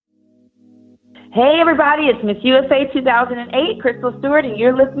Hey everybody, it's Miss USA 2008, Crystal Stewart, and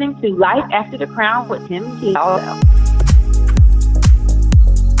you're listening to Life After the Crown with Tim Tialdo.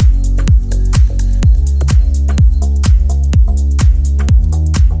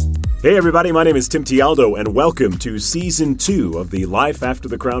 Hey everybody, my name is Tim Tialdo, and welcome to Season 2 of the Life After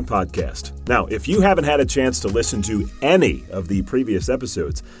the Crown podcast. Now, if you haven't had a chance to listen to any of the previous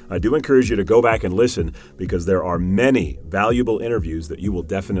episodes, I do encourage you to go back and listen because there are many valuable interviews that you will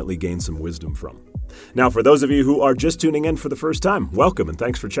definitely gain some wisdom from. Now, for those of you who are just tuning in for the first time, welcome and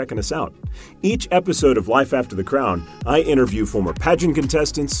thanks for checking us out. Each episode of Life After the Crown, I interview former pageant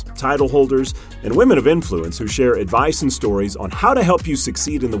contestants, title holders, and women of influence who share advice and stories on how to help you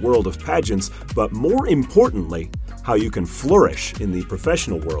succeed in the world of pageants, but more importantly, how you can flourish in the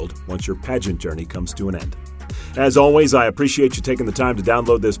professional world once your pageant journey comes to an end. As always, I appreciate you taking the time to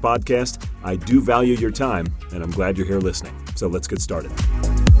download this podcast. I do value your time, and I'm glad you're here listening. So let's get started.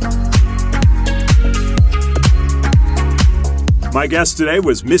 My guest today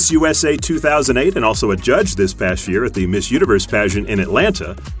was Miss USA 2008 and also a judge this past year at the Miss Universe pageant in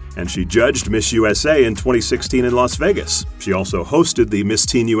Atlanta, and she judged Miss USA in 2016 in Las Vegas. She also hosted the Miss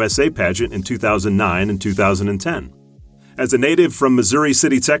Teen USA pageant in 2009 and 2010. As a native from Missouri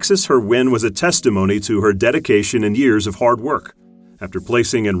City, Texas, her win was a testimony to her dedication and years of hard work. After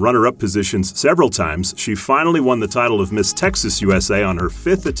placing in runner-up positions several times, she finally won the title of Miss Texas USA on her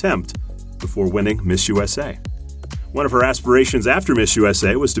 5th attempt before winning Miss USA. One of her aspirations after Miss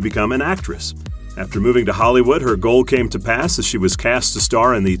USA was to become an actress. After moving to Hollywood, her goal came to pass as she was cast to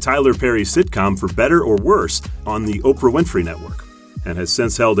star in the Tyler Perry sitcom For Better or Worse on the Oprah Winfrey Network, and has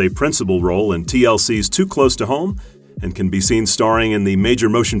since held a principal role in TLC's Too Close to Home and can be seen starring in the major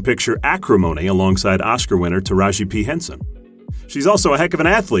motion picture Acrimony alongside Oscar winner Taraji P. Henson. She's also a heck of an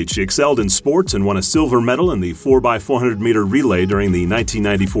athlete. She excelled in sports and won a silver medal in the 4x400-meter relay during the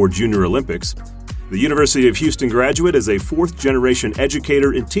 1994 Junior Olympics. The University of Houston graduate is a fourth-generation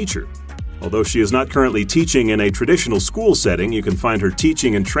educator and teacher. Although she is not currently teaching in a traditional school setting, you can find her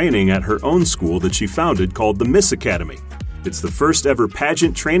teaching and training at her own school that she founded called the Miss Academy. It's the first ever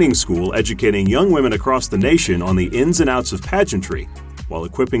pageant training school educating young women across the nation on the ins and outs of pageantry, while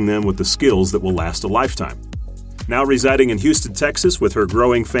equipping them with the skills that will last a lifetime. Now residing in Houston, Texas with her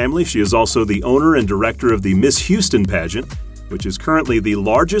growing family, she is also the owner and director of the Miss Houston pageant, which is currently the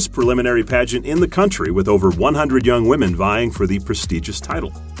largest preliminary pageant in the country with over 100 young women vying for the prestigious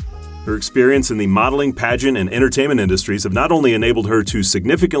title. Her experience in the modeling, pageant, and entertainment industries have not only enabled her to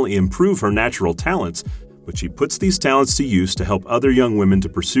significantly improve her natural talents, but she puts these talents to use to help other young women to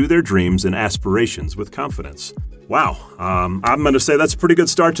pursue their dreams and aspirations with confidence. Wow, I'm going to say that's a pretty good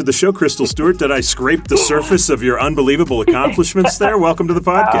start to the show, Crystal Stewart. Did I scrape the surface of your unbelievable accomplishments there? Welcome to the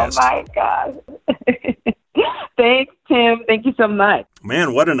podcast. Oh my gosh. Thanks, Tim. Thank you so much.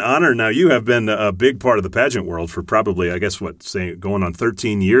 Man, what an honor. Now, you have been a big part of the pageant world for probably, I guess, going on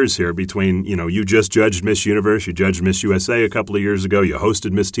 13 years here between, you just judged Miss Universe, you judged Miss USA a couple of years ago, you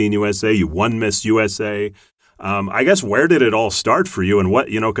hosted Miss Teen USA, you won Miss USA. I guess, where did it all start for you and what,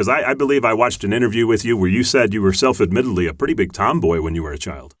 because I believe I watched an interview with you where you said you were self-admittedly a pretty big tomboy when you were a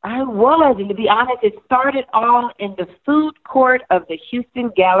child. I was, and to be honest, it started all in the food court of the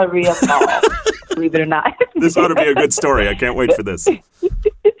Houston Galleria Mall, believe it or not. This ought to be a good story. I can't wait for this.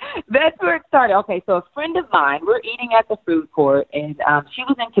 That's where it started. Okay, so a friend of mine, we're eating at the food court, and she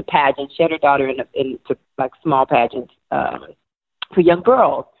was into pageants. She had her daughter into like small pageants for young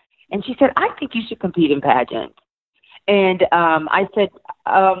girls. And she said, I think you should compete in pageants. And I said,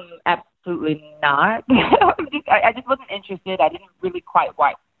 absolutely not. I just wasn't interested. I didn't really quite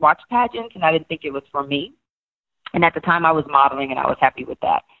watch pageants, and I didn't think it was for me. And at the time, I was modeling, and I was happy with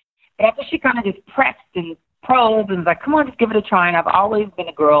that. But after she kind of just pressed and probed and was like, come on, just give it a try. And I've always been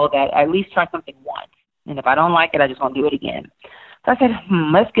a girl that I at least try something once. And if I don't like it, I just want to do it again. So I said,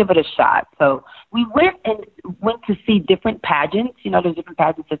 let's give it a shot. So we went to see different pageants. There's different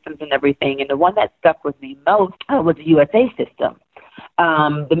pageant systems and everything. And the one that stuck with me most was the USA system.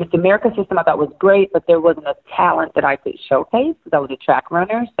 The Miss America system I thought was great, but there wasn't a talent that I could showcase because I was a track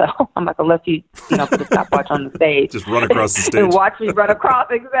runner. So I'm like, unless you put a stopwatch on the stage. Just run across the stage. And watch me run across,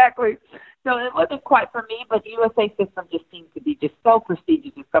 exactly. So it wasn't quite for me, but USA system just seemed to be just so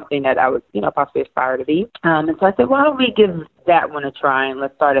prestigious. It's something that I would, possibly aspire to be. And so I said, why don't we give that one a try and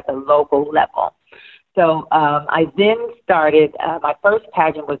let's start at the local level. So I then started, my first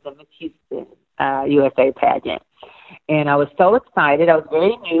pageant was the Miss Houston USA pageant. And I was so excited. I was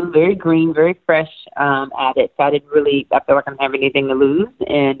very new, very green, very fresh at it. So I felt like I didn't have anything to lose.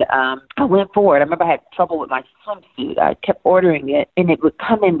 And I went for it. I remember I had trouble with my swimsuit. I kept ordering it, and it would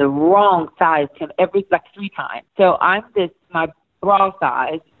come in the wrong size, Tim, every 3 times. So my bra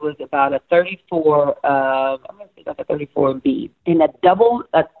size was about a 34, I'm going to say like a 34B, and a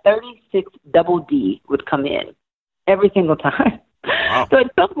 36 double D would come in every single time. Wow. So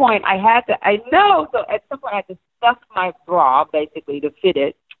at some point so at some point I had to stuff my bra basically to fit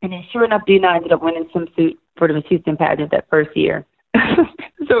it. And then sure enough, Dina ended up winning swimsuit for the Miss Houston pageant that first year.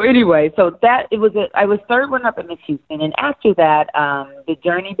 So anyway, I was third runner up at Miss Houston, and after that, the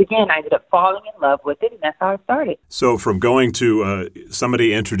journey began. I ended up falling in love with it, and that's how it started. So from going to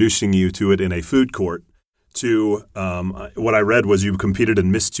somebody introducing you to it in a food court to what I read was you competed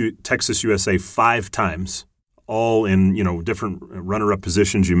in Miss Texas USA 5 times, all in, different runner-up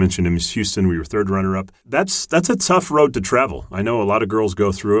positions. You mentioned in Miss Houston, we were third runner-up. That's a tough road to travel. I know a lot of girls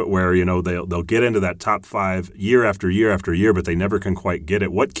go through it where, they'll get into that top 5 year after year after year, but they never can quite get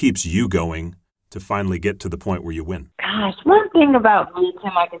it. What keeps you going to finally get to the point where you win? Gosh, one thing about me,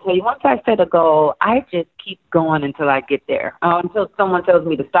 Tim, I can tell you, once I set a goal, I just keep going until I get there. Until someone tells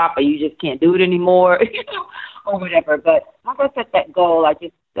me to stop or you just can't do it anymore, or whatever. But once I set that goal,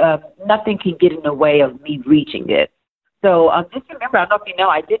 nothing can get in the way of me reaching it. So just remember, I don't know if you know,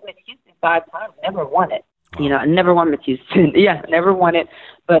 I did Miss Houston 5 times, never won it. Wow. I never won Miss Houston. Yeah, never won it.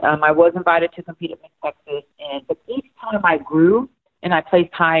 But I was invited to compete at Miss Texas. But each time I grew and I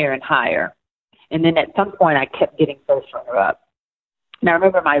placed higher and higher. And then at some point I kept getting first runner up. Now I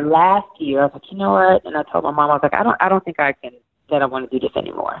remember my last year, I was like, you know what? And I told my mom, I was like, I don't think I want to do this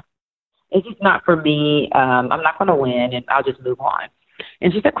anymore. It's just not for me. I'm not going to win, and I'll just move on.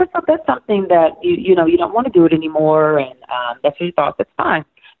 And she said, Crystal, that's something that you don't want to do it anymore, and that's your thoughts. That's fine.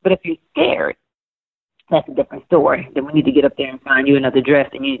 But if you're scared, that's a different story. Then we need to get up there and find you another dress,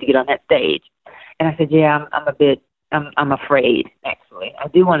 and you need to get on that stage. And I said, yeah, I'm afraid, actually. I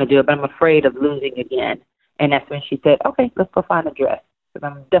do want to do it, but I'm afraid of losing again. And that's when she said, okay, let's go find a dress, because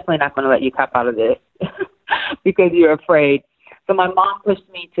I'm definitely not going to let you cop out of this because you're afraid. So my mom pushed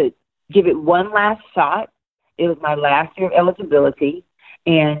me to give it one last shot. It was my last year of eligibility.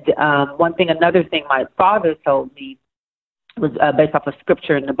 And another thing my father told me was based off of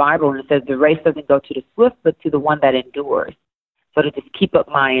scripture in the Bible, and it says the race doesn't go to the swift, but to the one that endures. So to just keep up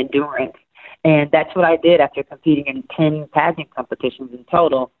my endurance. And that's what I did after competing in 10 pageant competitions in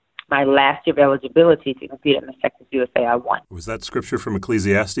total. My last year of eligibility to compete at Miss Texas USA, I won. Was that scripture from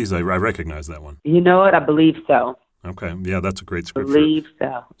Ecclesiastes? I recognize that one. You know what? I believe so. Okay. Yeah, that's a great scripture. Believe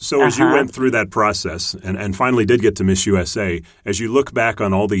so. So as you went through that process and finally did get to Miss USA, as you look back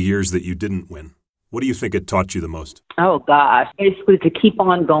on all the years that you didn't win, what do you think it taught you the most? Oh, gosh. Basically to keep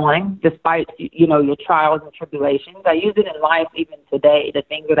on going despite, your trials and tribulations. I use it in life even today, the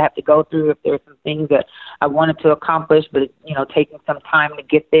things that I have to go through. If there are some things that I wanted to accomplish, but, taking some time to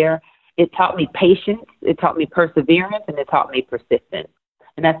get there. It taught me patience, it taught me perseverance, and it taught me persistence.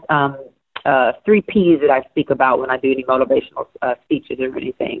 And that's 3 P's that I speak about when I do any motivational speeches or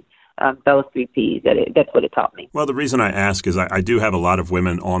anything. Those 3 P's, that's what it taught me. Well, the reason I ask is I do have a lot of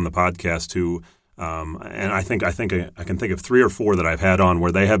women on the podcast who, and I think I can think of 3 or 4 that I've had on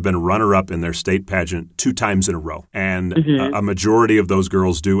where they have been runner-up in their state pageant 2 times in a row. And a majority of those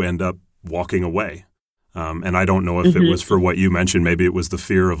girls do end up walking away. And I don't know if it was for what you mentioned. Maybe it was the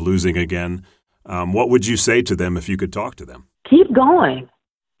fear of losing again. What would you say to them if you could talk to them? Keep going.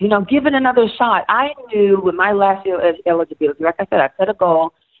 Give it another shot. I knew with my last year of eligibility, like I said, I set a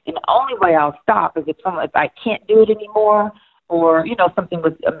goal, and the only way I'll stop is if I can't do it anymore or, something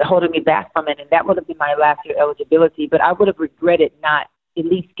was holding me back from it, and that would have been my last year eligibility. But I would have regretted not at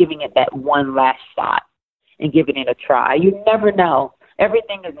least giving it that one last shot and giving it a try. You never know.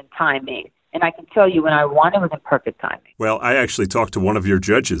 Everything is in timing. And I can tell you when I won, it was in perfect timing. Well, I actually talked to one of your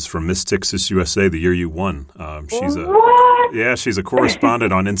judges from Miss Texas USA the year you won. She's a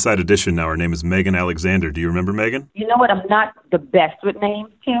correspondent on Inside Edition now. Her name is Megan Alexander. Do you remember Megan? You know what? I'm not the best with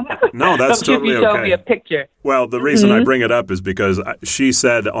names, Tim. No, that's totally okay. Show me a picture. Well, the reason I bring it up is because she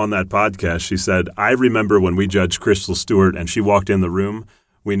said on that podcast, she said, I remember when we judged Crystal Stewart and she walked in the room,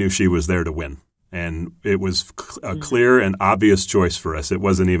 we knew she was there to win. And it was a clear and obvious choice for us. It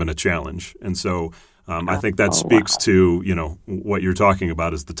wasn't even a challenge. And so I think that speaks to, what you're talking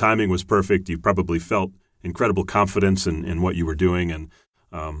about is the timing was perfect. You probably felt incredible confidence in what you were doing. And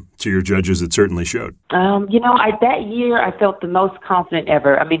to your judges, it certainly showed. That year I felt the most confident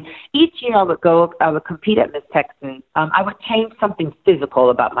ever. I mean, each year I would compete at Miss Texas. I would change something physical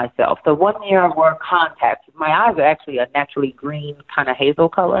about myself. So one year I wore contacts. My eyes are actually a naturally green kind of hazel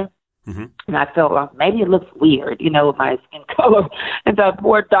color. And I felt like maybe it looks weird, with my skin color. And so I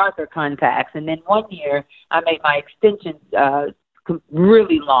wore darker contacts. And then one year I made my extensions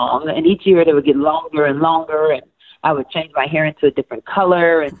really long. And each year they would get longer and longer. And I would change my hair into a different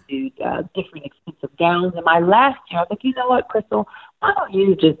color and do different expensive gowns. And my last year, I was like, you know what, Crystal, why don't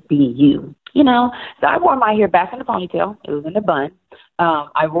you just be you? You know, so I wore my hair back in a ponytail. It was in a bun.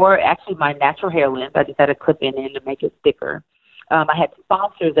 I wore actually my natural hair length. I just had a clip in to make it thicker. I had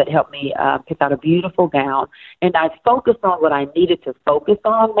sponsors that helped me pick out a beautiful gown, and I focused on what I needed to focus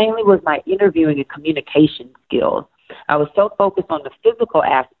on. Mainly was my interviewing and communication skills. I was so focused on the physical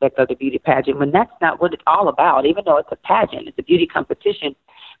aspect of the beauty pageant when that's not what it's all about. Even though it's a pageant, it's a beauty competition,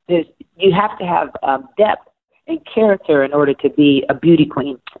 you have to have depth and character in order to be a beauty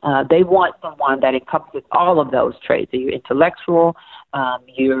queen. They want someone that encompasses all of those traits. So you're intellectual,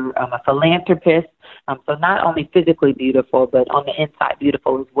 you're a philanthropist, so not only physically beautiful, but on the inside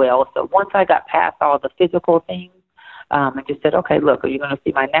beautiful as well. So once I got past all the physical things, I just said, okay, look, are you going to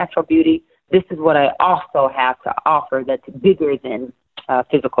see my natural beauty? This is what I also have to offer that's bigger than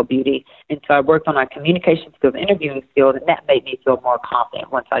physical beauty. And so I worked on my communication skills, interviewing skills, and that made me feel more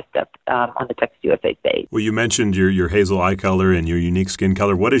confident once I stepped on the Texas USA stage. Well, you mentioned your hazel eye color and your unique skin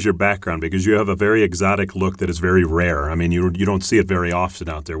color. What is your background? Because you have a very exotic look that is very rare. I mean, you don't see it very often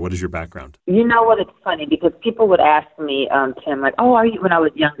out there. What is your background? You know what? It's funny because people would ask me, Tim, like, oh, are you, when I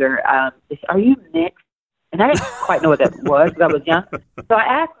was younger, are you mixed? And I didn't quite know what that was because I was young. So I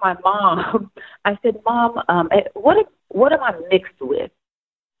asked my mom, I said, Mom, what am I mixed with?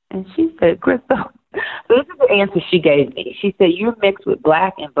 And she said, Crystal. So this is the answer she gave me. She said, you're mixed with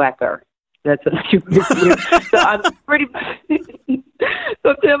black and blacker. That's what you're mixed with. So I'm pretty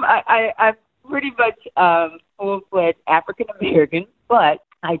so Tim, I'm pretty much full-fledged African-American, but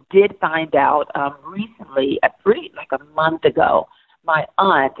I did find out recently, like a month ago, my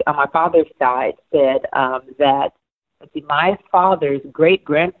aunt on my father's side said that my father's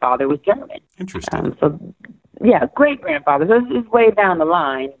great-grandfather was German. Interesting. Yeah, great-grandfather. So it's way down the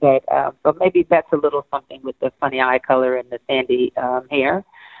line, but maybe that's a little something with the funny eye color and the sandy hair.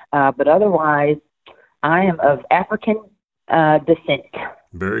 But otherwise, I am of African descent.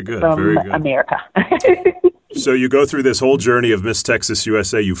 Very good. From very good. America. So you go through this whole journey of Miss Texas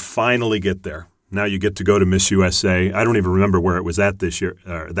USA. You finally get there. Now you get to go to Miss USA. I don't even remember where it was at this year,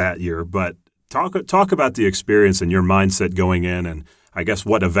 that year, but talk about the experience and your mindset going in, and I guess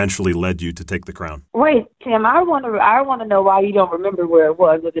what eventually led you to take the crown. Wait, Tim, I want to know why you don't remember where it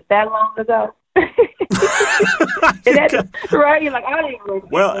was. Was it that long ago? Right? You're like, I didn't remember.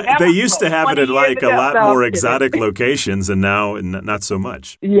 Well, they used to have it at like a lot more exotic locations, and now not so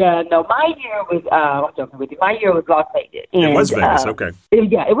much. Yeah, no, my year was, I'm joking with you, my year was Las Vegas. And, it was Vegas, okay.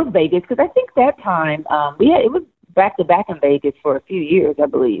 It was Vegas, because I think that time, it was back-to-back in Vegas for a few years, I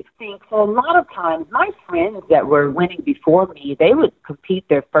believe. So a lot of times, my friends that were winning before me, they would compete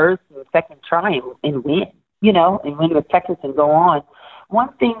their first and second try and win, and win with Texas and go on.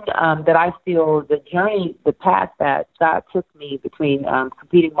 One thing that I feel the journey, the path that God took me between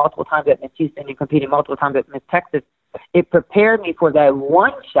competing multiple times at Miss Houston and competing multiple times at Miss Texas, it prepared me for that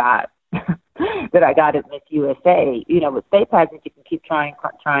one shot that I got at Miss USA. With state pageants, you can keep trying.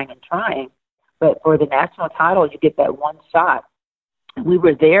 But for the national title, you get that one shot. We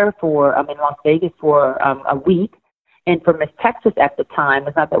were there in Las Vegas for a week. And for Miss Texas at the time,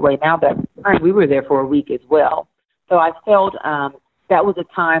 it's not that way now, but at the time, we were there for a week as well. So I felt that was a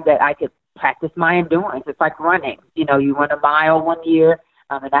time that I could practice my endurance. It's like running. You run a mile one year,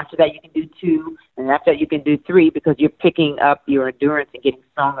 and after that you can do 2, and after that you can do 3 because you're picking up your endurance and getting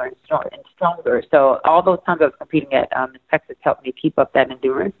stronger and stronger. So all those times I was competing at Miss Texas helped me keep up that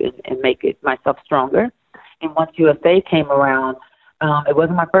endurance and make it myself stronger. And once USA came around, it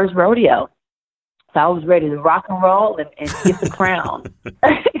wasn't my first rodeo. So I was ready to rock and roll and get the crown.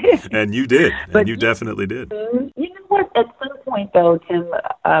 And you did. And you definitely did. You know what? At some point, though, Tim,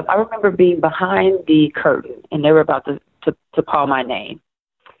 I remember being behind the curtain, and they were about to call my name.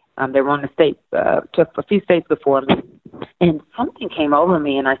 They were on the state, took a few states before me. And something came over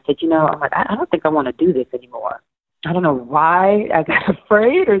me, and I said, I'm like, I don't think I want to do this anymore. I don't know why I got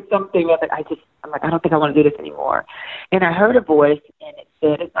afraid or something. I'm like, I don't think I want to do this anymore. And I heard a voice, and it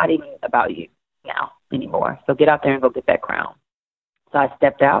said, it's not even about you now anymore. So get out there and go get that crown. So I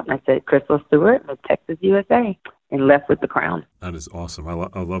stepped out and I said, Crystal Stewart, Miss Texas USA, and left with the crown. That is awesome. I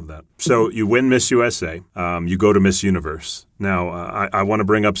love that. So you win Miss USA. You go to Miss Universe. Now, I want to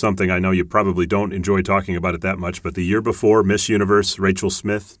bring up something. I know you probably don't enjoy talking about it that much, but the year before Miss Universe, Rachel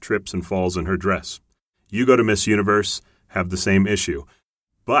Smith trips and falls in her dress. You go to Miss Universe, have the same issue.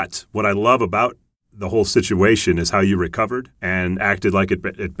 But what I love about the whole situation is how you recovered and acted like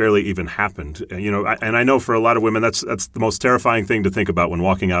it barely even happened. And I know for a lot of women that's the most terrifying thing to think about when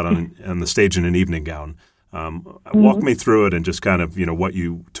walking out on the stage in an evening gown. Walk me through it and just kind of, what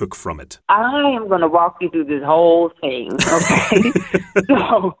you took from it. I am going to walk you through this whole thing, okay?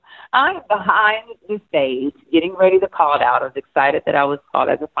 So I'm behind the stage getting ready to call it out. I was excited that I was called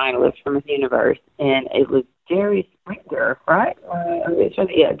as a finalist for Miss Universe, and it was Jerry Springer, right?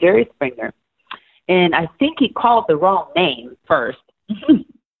 Yeah, Jerry Springer. And I think he called the wrong name first, and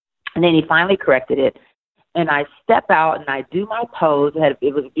then he finally corrected it. And I step out and I do my pose.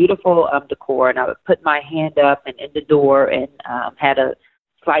 It was beautiful decor, and I would put my hand up and in the door and had a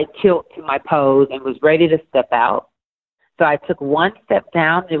slight tilt to my pose and was ready to step out. So I took one step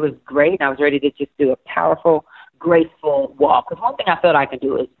down. It was great, and I was ready to just do a powerful, graceful walk. Because one thing I felt I could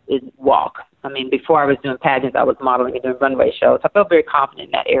do is walk. I mean, before I was doing pageants, I was modeling and doing runway shows. I felt very confident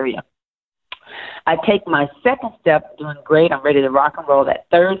in that area. I take my second step, doing great. I'm ready to rock and roll. That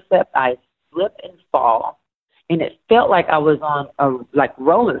third step, I slip and fall. And it felt like I was on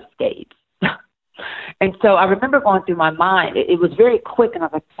roller skates. And so I remember going through my mind. It was very quick, and I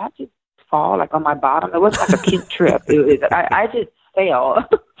was like, did I just fall on my bottom? It wasn't like a cute trip. I just fell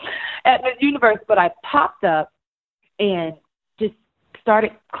at Miss Universe, but I popped up and just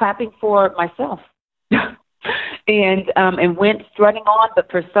started clapping for myself. And went strutting on, but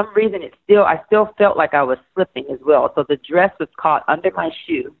for some reason I still felt like I was slipping as well. So the dress was caught under my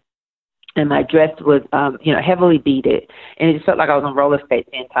shoe. And my dress was, heavily beaded, and it just felt like I was on roller skates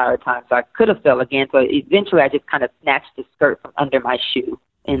the entire time. So I could have fell again. So eventually I just kind of snatched the skirt from under my shoe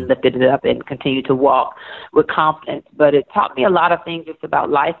and lifted it up and continued to walk with confidence. But it taught me a lot of things just about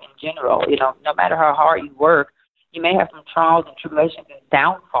life in general. No matter how hard you work, you may have some trials and tribulations and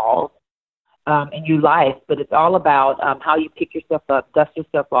downfalls in your life, but it's all about how you pick yourself up, dust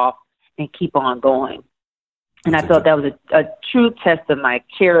yourself off, and keep on going. And I felt that was a true test of my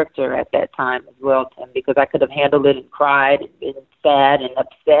character at that time as well, Tim, because I could have handled it and cried and been sad and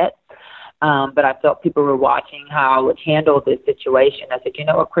upset. But I felt people were watching how I would handle this situation. I said, you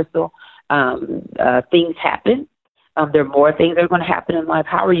know what, Crystal, things happen. There are more things that are going to happen in life.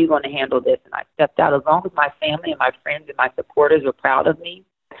 How are you going to handle this? And I stepped out. As long as my family and my friends and my supporters were proud of me,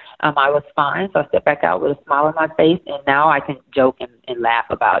 I was fine. So I stepped back out with a smile on my face, and now I can joke and laugh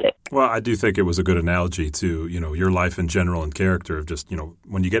about it. Well, I do think it was a good analogy to, your life in general and character of just,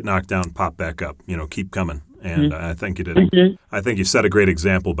 when you get knocked down, pop back up, keep coming. And I think you did. Mm-hmm. I think you set a great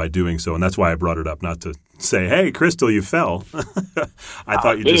example by doing so, and that's why I brought it up, not to say, "Hey, Crystal, you fell." I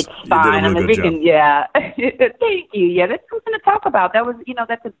thought you did a really good job. Yeah, thank you. Yeah, that's something to talk about. That was,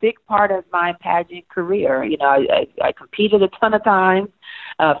 that's a big part of my pageant career. I competed a ton of times,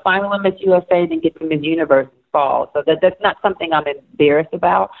 final in Miss USA, then get to Miss Universe in fall. So that's not something I'm embarrassed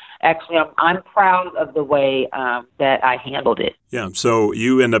about. Actually, I'm proud of the way that I handled it. Yeah, so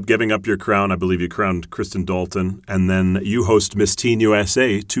you end up giving up your crown. I believe you crowned Kristen Dalton, and then you host Miss Teen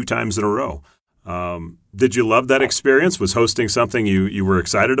USA 2 times in a row. Did you love that experience? Was hosting something you were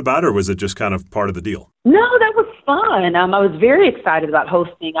excited about, or was it just kind of part of the deal? No, that was fun. I was very excited about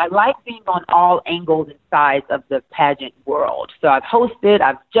hosting. I like being on all angles and sides of the pageant world. So I've hosted,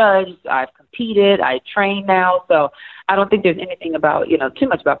 I've judged, I've competed, I train now. So I don't think there's anything about, too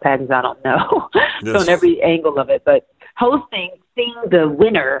much about pageants I don't know. Yes. So on every angle of it. But hosting, seeing the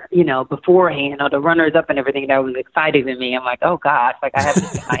winner, beforehand, or the runners-up and everything, that was exciting to me. I'm like, oh, gosh, I have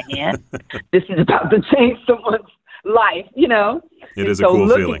this in my hand. This is about to change someone's life, It is a cool feeling.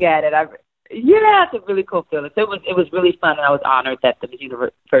 So looking at it, it's a really cool feeling. So it was really fun, and I was honored that the Miss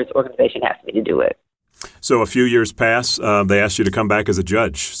Universe organization asked me to do it. So a few years pass. They asked you to come back as a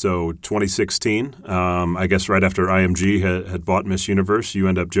judge. So 2016, I guess right after IMG had bought Miss Universe, you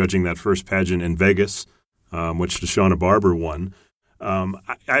end up judging that first pageant in Vegas, which Deshauna Barber won.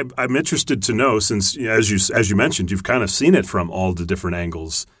 I'm interested to know, since as you mentioned, you've kind of seen it from all the different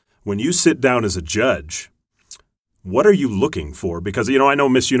angles. When you sit down as a judge, what are you looking for? Because, I know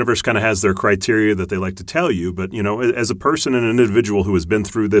Miss Universe kind of has their criteria that they like to tell you, but, as a person and an individual who has been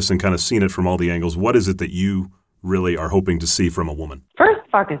through this and kind of seen it from all the angles, what is it that you really are hoping to see from a woman? First,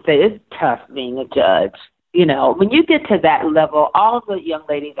 if I can say, it's tough being a judge. When you get to that level, all of the young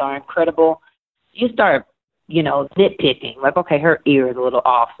ladies are incredible. You start nitpicking, like, okay, her ear is a little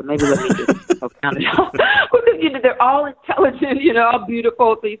off, so maybe let me just count it off. Because, they're all intelligent, all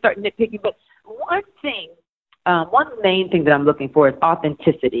beautiful, so you start nitpicking. But one main thing that I'm looking for is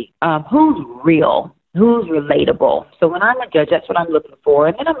authenticity. Who's real? Who's relatable? So when I'm a judge, that's what I'm looking for.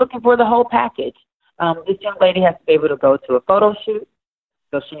 And then I'm looking for the whole package. This young lady has to be able to go to a photo shoot,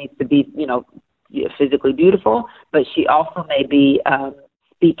 so she needs to be, physically beautiful, but she also may be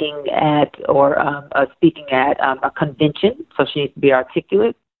speaking at a convention, so she needs to be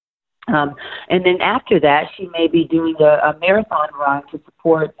articulate. And then after that, she may be doing a marathon run to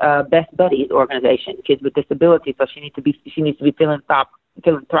support Best Buddies organization, kids with disabilities. So she needs to be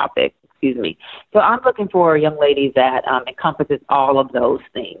philanthropic. Excuse me. So I'm looking for a young lady that encompasses all of those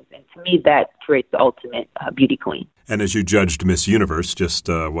things, and to me, that creates the ultimate beauty queen. And as you judged Miss Universe just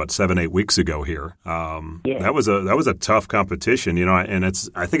 7-8 weeks ago here, yes. that was a tough competition, and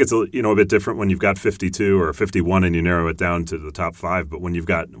I think it's a bit different when you've got 52 or 51 and you narrow it down to the top 5. But when you've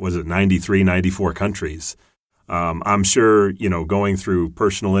got 93, 94 countries, I'm sure going through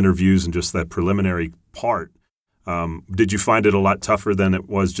personal interviews and just that preliminary part. Did you find it a lot tougher than it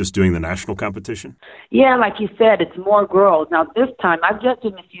was just doing the national competition? Yeah, like you said, it's more girls. Now, this time, I've judged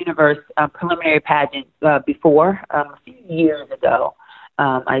a Miss Universe preliminary pageant before, a few years ago.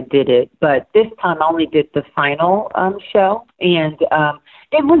 I did it, but this time I only did the final show, and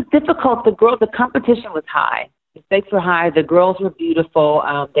it was difficult. The competition was high. The stakes were high. The girls were beautiful.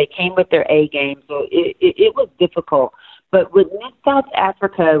 They came with their A game, so it was difficult. But with Miss South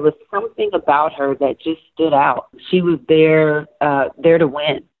Africa, it was something about her that just stood out. She was there to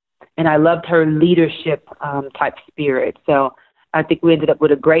win. And I loved her leadership type spirit. So I think we ended up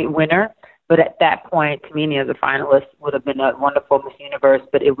with a great winner. But at that point, Kamini as a finalist would have been a wonderful Miss Universe,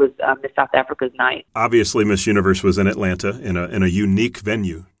 but it was Miss South Africa's night. Obviously, Miss Universe was in Atlanta in a unique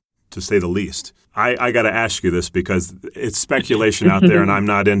venue, to say the least. I got to ask you this because it's speculation out there, and I'm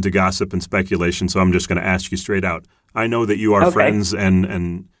not into gossip and speculation, so I'm just going to ask you straight out. I know that you are friends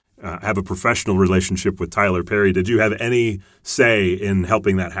and have a professional relationship with Tyler Perry. Did you have any say in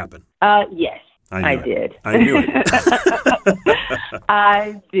helping that happen? Yes, I did. I knew it.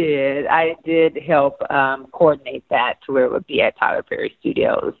 I did help coordinate that to where it would be at Tyler Perry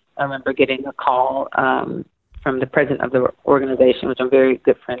Studios. I remember getting a call from the president of the organization, which I'm very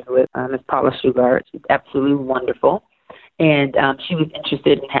good friends with, Ms. Paula Shugart. She's absolutely wonderful. And she was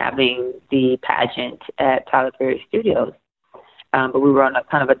interested in having the pageant at Tyler Perry Studios. But we were on a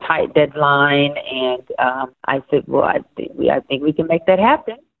kind of a tight deadline, and I said, well, I think we can make that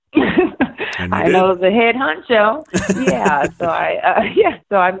happen. I know the head honcho. Yeah.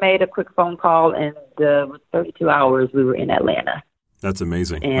 So I made a quick phone call, and with 32 hours, we were in Atlanta. That's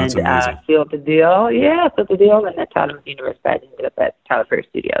amazing. And That's amazing. Sealed the deal. Yeah, sealed the deal, and that Tyler Universe pageant ended up at Tyler Perry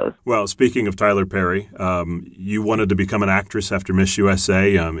Studios. Well, speaking of Tyler Perry, you wanted to become an actress after Miss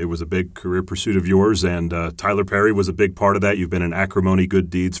USA. It was a big career pursuit of yours, and Tyler Perry was a big part of that. You've been in Acrimony,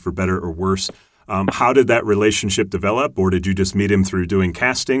 Good Deeds, For Better or Worse. How did that relationship develop, or did you just meet him through doing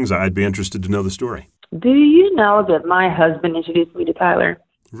castings? I'd be interested to know the story. Do you know that my husband introduced me to Tyler?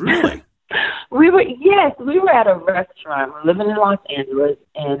 Really? We were at a restaurant. We're living in Los Angeles,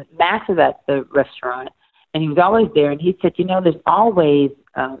 and Max was at the restaurant, and he was always there. And he said, there's always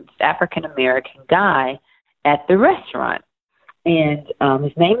this African-American guy at the restaurant. And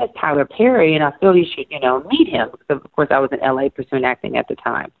his name is Tyler Perry, and I feel you should, meet him. Because, of course, I was in L.A. pursuing acting at the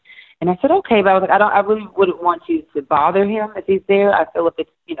time. And I said, okay, but I was like, I really wouldn't want you to bother him if he's there. I feel if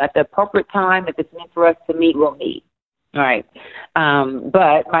it's, at the appropriate time, if it's meant for us to meet, we'll meet. All right.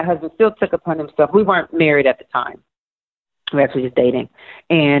 But my husband still took upon himself. We weren't married at the time. We were actually just dating.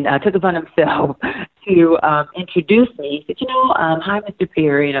 And took upon himself to introduce me. He said, hi, Mr.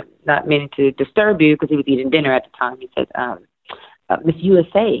 Perry. And I'm not meaning to disturb you because he was eating dinner at the time. He said, Miss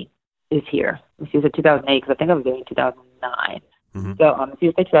USA is here. Miss USA 2008, because I think I was there in 2009. Mm-hmm. So Miss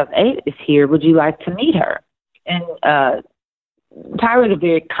USA 2008 is here. Would you like to meet her? And Tyler is a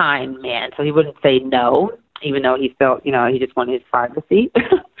very kind man, so he wouldn't say no, even though he felt, he just wanted his privacy.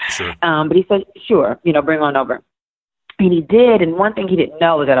 Sure. But he said, sure, bring on over. And he did, and one thing he didn't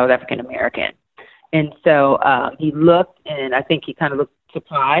know was that I was African-American. And so he looked, and I think he kind of looked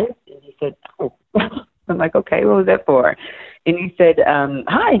surprised, and he said, oh. I'm like, okay, what was that for? And he said,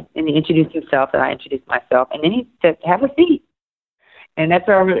 hi, and he introduced himself, and I introduced myself, and then he said, have a seat. And that's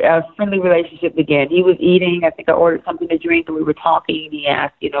our friendly relationship began. He was eating. I think I ordered something to drink, and we were talking. He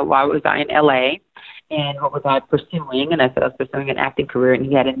asked, why was I in L.A., and what was I pursuing? And I said I was pursuing an acting career, and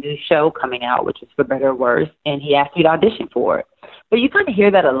he had a new show coming out, which was For Better or Worse, and he asked me to audition for it. But you kind of hear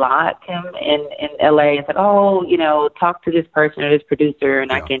that a lot, Tim, in L.A. It's like, talk to this person or this producer,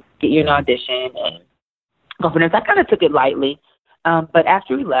 and I can get you an audition and go from there. So I kind of took it lightly. But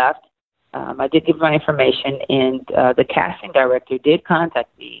after we left, I did give my information, and the casting director did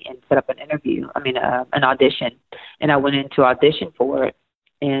contact me and set up an audition. And I went in to audition for it.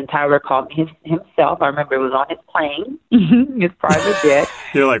 And Tyler called me himself. I remember it was on his plane, his private jet.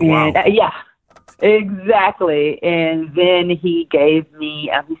 You're like, wow. And, yeah, exactly. And then he gave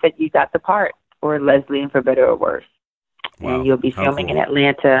me, he said, you got the part for Leslie and For Better or Worse. Wow. And you'll be filming in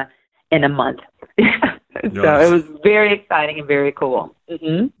Atlanta in a month. So it was very exciting and very cool.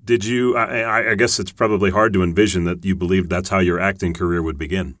 Mm-hmm. Did you, I guess it's probably hard to envision that you believed that's how your acting career would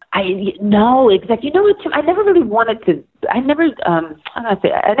begin. No, exactly. You know what, Tim? I never really wanted to, I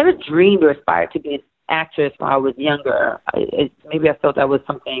never dreamed or aspired to be an actress when I was younger. Maybe I felt that was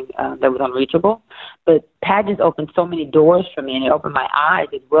something that was unreachable. But pageants opened so many doors for me, and it opened my eyes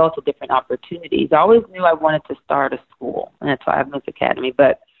as well to different opportunities. I always knew I wanted to start a school, and that's why I have Miss Academy.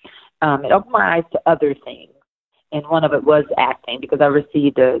 But it opened my eyes to other things, and one of it was acting, because I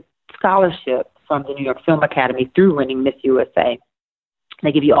received a scholarship from the New York Film Academy through winning Miss USA.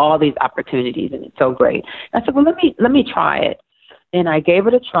 They give you all these opportunities, and it's so great. And I said, well, let me try it. And I gave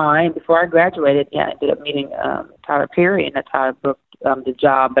it a try, and before I graduated, I ended up meeting Tyler Perry, and that's how I booked the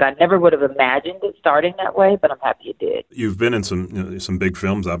job. But I never would have imagined it starting that way, but I'm happy it did. You've been in some big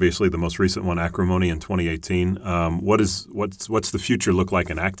films, obviously the most recent one, Acrimony, in 2018. What's the future look like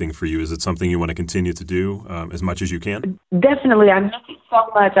in acting for you? Is it something you want to continue to do as much as you can? Definitely. I miss it so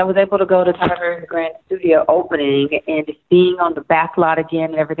much. I was able to go to Tyler Perry's grand studio opening, and just being on the back lot again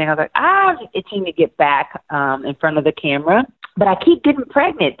and everything. I was like, I'm just itching to get back in front of the camera. But I keep getting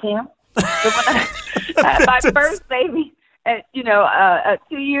pregnant, Tim. So when my first baby,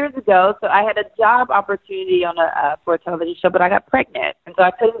 2 years ago, so I had a job opportunity for a television show, but I got pregnant, and so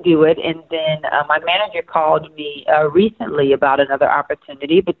I couldn't do it. And then my manager called me recently about another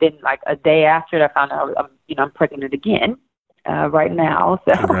opportunity, but then like a day after it, I found out I'm pregnant again. Right now.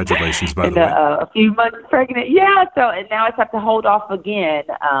 So, congratulations, by the way. A few months pregnant. Yeah, so and now I have to hold off again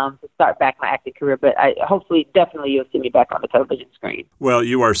to start back my acting career. But definitely you'll see me back on the television screen. Well,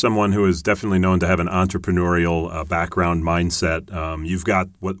 you are someone who is definitely known to have an entrepreneurial background mindset. You've got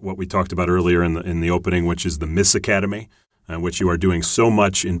what we talked about earlier in the opening, which is the Miss Academy, which you are doing so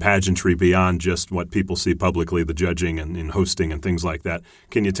much in pageantry beyond just what people see publicly, the judging and in hosting and things like that.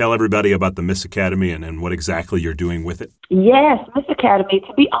 Can you tell everybody about the Miss Academy and what exactly you're doing with it? Yes, Miss Academy,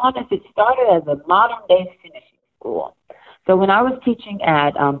 to be honest, it started as a modern-day finishing school. So when I was teaching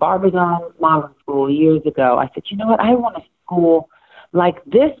at Barbizon Modeling School years ago, I said, you know what, I want a school like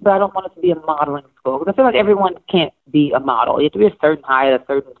this, but I don't want it to be a modeling school, because I feel like everyone can't be a model. You have to be a certain height, a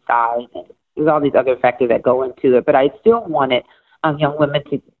certain size, and there's all these other factors that go into it. But I still wanted young women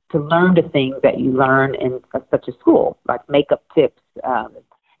to learn the things that you learn in such a school, like makeup tips,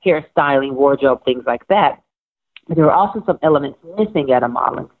 hairstyling, wardrobe, things like that. But there were also some elements missing at a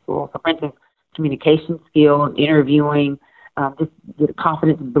modeling school. So, for instance, communication skills, interviewing, just the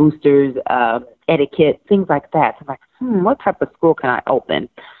confidence boosters, etiquette, things like that. So I'm like, what type of school can I open?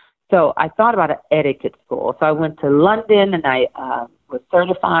 So I thought about an etiquette school. So I went to London, and I was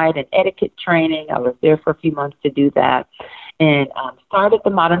certified in etiquette training. I was there for a few months to do that, and started the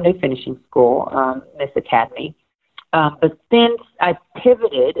Modern Day Finishing School, Miss Academy. But then I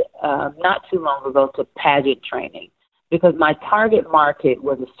pivoted not too long ago to pageant training, because my target market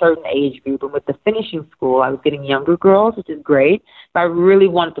was a certain age group. And with the finishing school, I was getting younger girls, which is great. But I really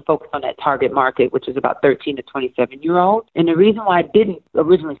wanted to focus on that target market, which is about 13 to 27-year-olds. And the reason why I didn't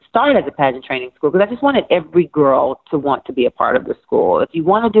originally start as a pageant training school, because I just wanted every girl to want to be a part of the school. If you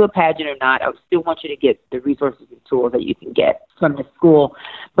want to do a pageant or not, I would still want you to get the resources and tools that you can get from the school.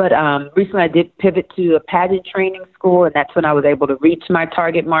 But recently I did pivot to a pageant training school, and that's when I was able to reach my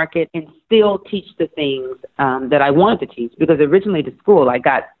target market and still teach the things that I wanted to teach, because originally the school, I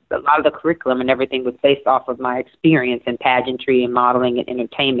got a lot of the curriculum and everything was based off of my experience in pageantry and modeling and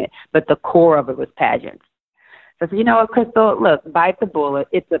entertainment, but the core of it was pageants. So, you know what, Crystal, look, bite the bullet.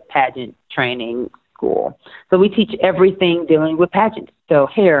 It's a pageant training school. So we teach everything dealing with pageants. So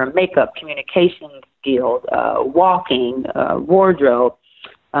hair, makeup, communication skills, walking, wardrobe,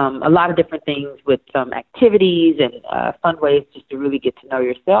 a lot of different things with some activities and fun ways just to really get to know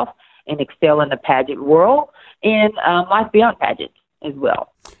yourself and excel in the pageant world and life beyond pageants as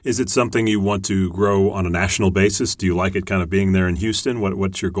well. Is it something you want to grow on a national basis? Do you like it kind of being there in Houston?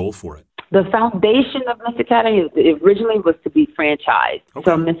 What's your goal for it? The foundation of Miss Academy originally was to be franchised. Okay.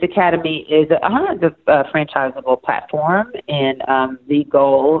 So Miss Academy is a franchisable platform, and the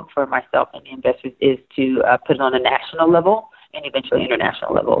goal for myself and the investors is to put it on a national level and eventually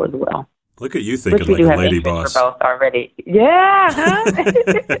international level as well. Look at you thinking like a lady boss. For both already. Yeah, huh?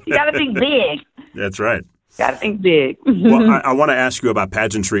 You got to think big. That's right. Got to think big. Well, I want to ask you about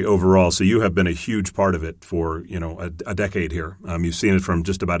pageantry overall. So you have been a huge part of it for a decade here. You've seen it from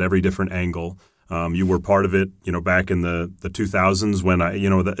just about every different angle. You were part of it, back in the 2000s when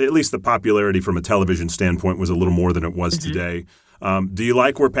at least the popularity from a television standpoint was a little more than it was today. Do you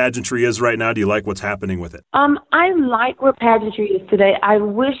like where pageantry is right now? Do you like what's happening with it? I like where pageantry is today. I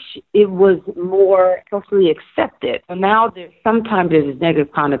wish it was more socially accepted. So now sometimes there's a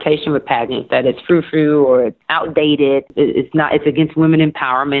negative connotation with pageants that it's frou-frou or it's outdated. It's against women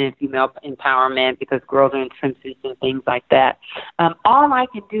empowerment and female empowerment because girls are in swimsuits and things like that. All I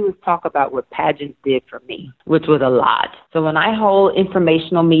can do is talk about what pageants did for me, which was a lot. So when I hold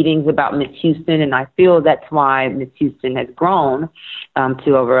informational meetings about Miss Houston, and I feel that's why Miss Houston has grown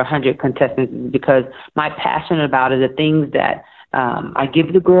to over 100 contestants, is because my passion about it, the things that I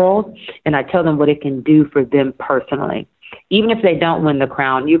give the girls, and I tell them what it can do for them personally. Even if they don't win the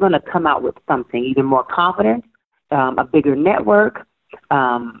crown, you're going to come out with something, either more confidence, a bigger network,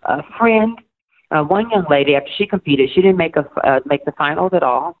 a friend. One young lady, after she competed, she didn't make the finals at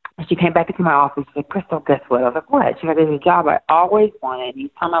all. She came back into my office and said, "Crystal, guess what?" I was like, "What?" She said, "There's a job I always wanted.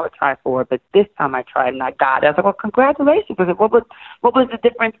 Each time I would try for it, but this time I tried and I got it." I was like, "Well, congratulations." I said, "What was the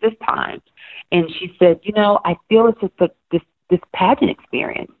difference this time?" And she said, "I feel it's just this pageant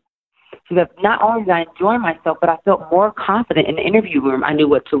experience." She said, "Not only did I enjoy myself, but I felt more confident in the interview room. I knew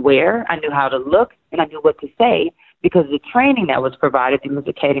what to wear, I knew how to look, and I knew what to say because of the training that was provided through Miss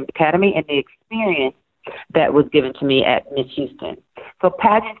Academy and the experience that was given to me at Miss Houston." So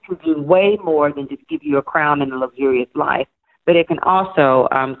pageants can do way more than just give you a crown and a luxurious life, but it can also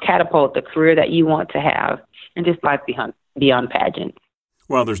catapult the career that you want to have and just life beyond pageants.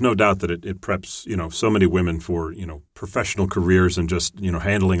 Well, there's no doubt that it preps, so many women for, professional careers and just,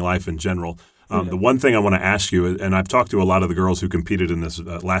 handling life in general. The one thing I want to ask you, and I've talked to a lot of the girls who competed in this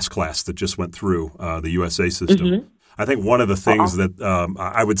last class that just went through the USA system. Mm-hmm. I think one of the things that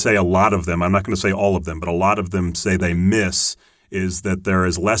I would say a lot of them, I'm not going to say all of them, but a lot of them say they miss is that there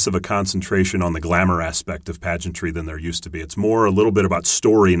is less of a concentration on the glamour aspect of pageantry than there used to be. It's more a little bit about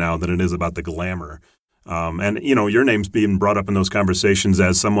story now than it is about the glamour. And your name's being brought up in those conversations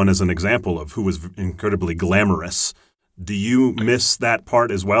as an example of who was incredibly glamorous. Do you miss that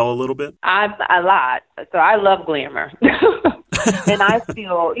part as well a little bit? A lot. So I love glamour. And I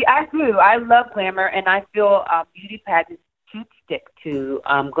do. I love glamour, and I feel beauty pageants should stick to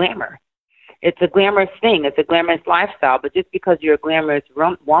glamour. It's a glamorous thing. It's a glamorous lifestyle. But just because you're a glamorous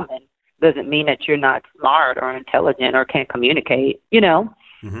woman doesn't mean that you're not smart or intelligent or can't communicate,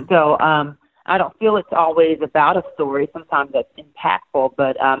 Mm-hmm. So I don't feel it's always about a story. Sometimes that's impactful,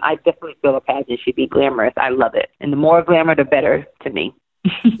 but I definitely feel a pageant should be glamorous. I love it. And the more glamour, the better to me.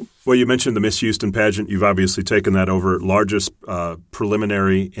 Well, you mentioned the Miss Houston pageant. You've obviously taken that over, largest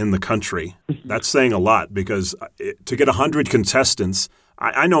preliminary in the country. That's saying a lot because to get 100 contestants,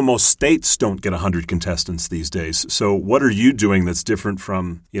 I know most states don't get 100 contestants these days. So what are you doing that's different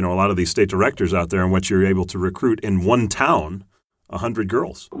from, a lot of these state directors out there and what you're able to recruit in one town, 100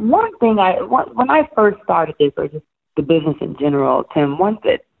 girls? One thing, when I first started this, or just the business in general, Tim,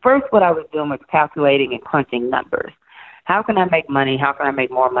 first what I was doing was calculating and crunching numbers. How can I make money? How can I make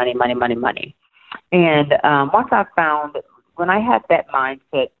more money, money? And once I found, when I had that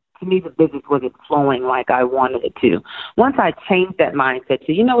mindset, to me, the business wasn't flowing like I wanted it to. Once I changed that mindset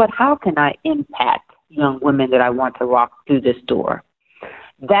to, how can I impact young women that I want to walk through this door?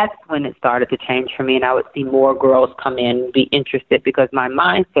 That's when it started to change for me, and I would see more girls come in and be interested because my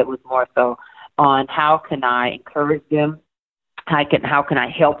mindset was more so on how can I encourage them, how can I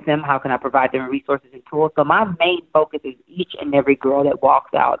help them, how can I provide them resources and tools. So my main focus is each and every girl that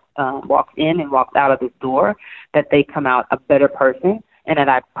walks in and walks out of this door, that they come out a better person, and that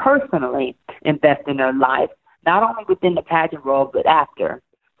I personally invest in their life, not only within the pageant role, but after.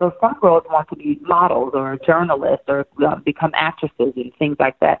 So some girls want to be models or journalists or become actresses and things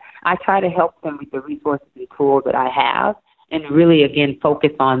like that. I try to help them with the resources and tools that I have and really, again, focus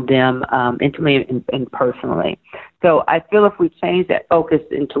on them intimately and personally. So I feel if we change that focus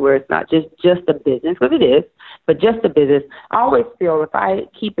into where it's not just a business, because it is, but just a business, I always feel if I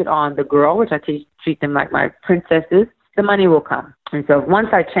keep it on the girl, which I treat them like my princesses, the money will come. And so once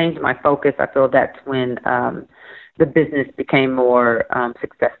I change my focus, I feel that's when the business became more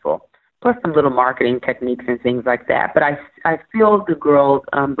successful, plus some little marketing techniques and things like that. But I feel the girls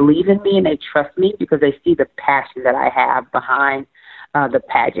believe in me and they trust me because they see the passion that I have behind the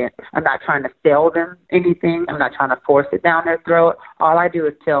pageant. I'm not trying to sell them anything. I'm not trying to force it down their throat. All I do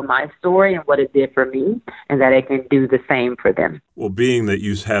is tell my story and what it did for me and that it can do the same for them. Well, being that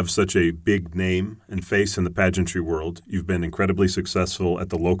you have such a big name and face in the pageantry world, you've been incredibly successful at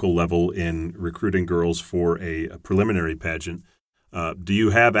the local level in recruiting girls for a preliminary pageant. Do you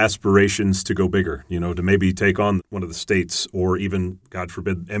have aspirations to go bigger, to maybe take on one of the states or even, God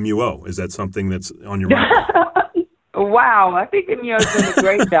forbid, MUO? Is that something that's on your mind? Wow, I think MUO's done a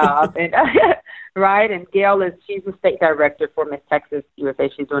great job. And right? And Gail she's the state director for Miss Texas USA.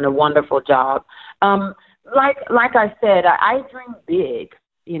 She's doing a wonderful job. Like I said, I dream big.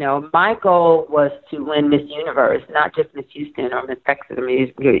 You know, my goal was to win Miss Universe, not just Miss Houston or Miss Texas or Miss,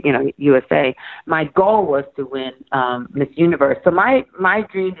 USA. My goal was to win Miss Universe. So my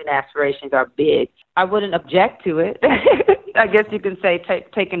dreams and aspirations are big. I wouldn't object to it. I guess you can say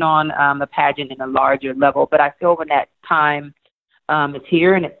taking on a pageant in a larger level. But I feel when that time is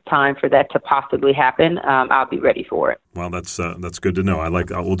here and it's time for that to possibly happen, I'll be ready for it. Well, that's good to know.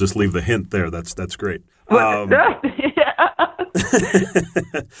 We'll just leave the hint there. That's great.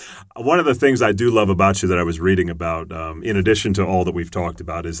 One of the things I do love about you that I was reading about, in addition to all that we've talked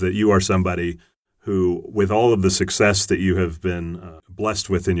about, is that you are somebody who, with all of the success that you have been blessed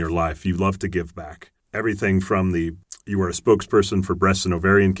with in your life, you love to give back. Everything from you were a spokesperson for breast and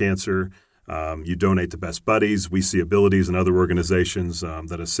ovarian cancer. You donate to Best Buddies, We See Abilities, and other organizations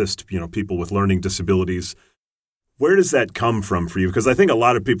that assist people with learning disabilities. Where does that come from for you? Because I think a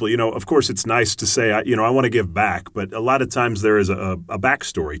lot of people, of course, it's nice to say, I want to give back, but a lot of times there is a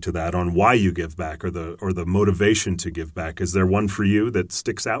backstory to that on why you give back or the motivation to give back. Is there one for you that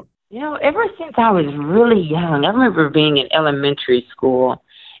sticks out? Ever since I was really young, I remember being in elementary school,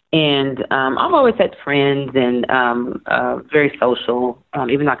 and I've always had friends and very social,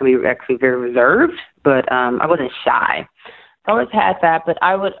 even though I can be actually very reserved, but I wasn't shy. I always had that, but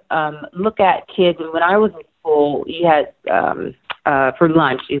I would look at kids, and when I was in school, you had, for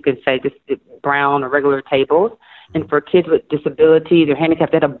lunch, you could say just brown or regular tables, and for kids with disabilities or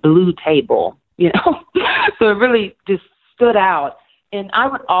handicaps, they had a blue table, so it really just stood out. And I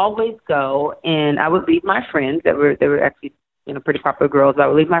would always go, and I would leave my friends they were actually, pretty popular girls. I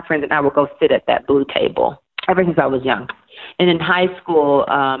would leave my friends, and I would go sit at that blue table ever since I was young. And in high school,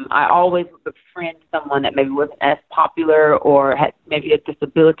 I always would befriend someone that maybe wasn't as popular or had maybe a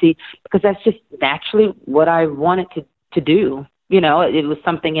disability, because that's just naturally what I wanted to do. It was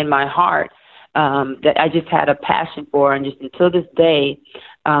something in my heart that I just had a passion for. And just until this day,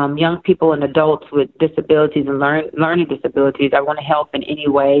 young people and adults with disabilities and learning disabilities, I want to help in any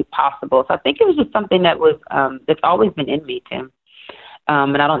way possible. So I think it was just something that was that's always been in me, Tim.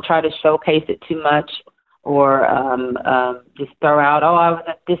 And I don't try to showcase it too much or just throw out, I was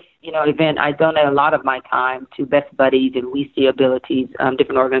at this, event. I donate a lot of my time to Best Buddies and We See Abilities,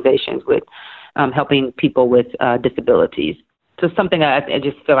 different organizations with helping people with disabilities. So something I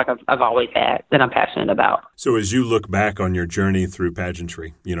just feel like I've always had that I'm passionate about. So as you look back on your journey through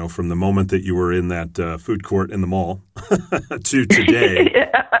pageantry, from the moment that you were in that food court in the mall to today,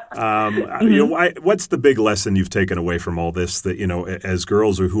 what's the big lesson you've taken away from all this that, as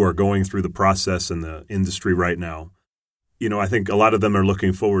girls who are going through the process in the industry right now, I think a lot of them are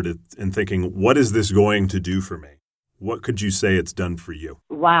looking forward to and thinking, what is this going to do for me? What could you say it's done for you?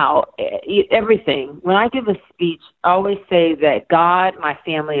 Wow, everything. When I give a speech, I always say that God, my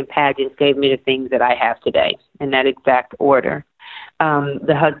family, and pageants gave me the things that I have today in that exact order.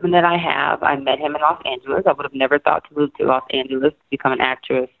 The husband that I have, I met him in Los Angeles. I would have never thought to move to Los Angeles to become an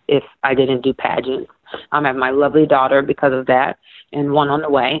actress if I didn't do pageants. I have my lovely daughter because of that, and one on the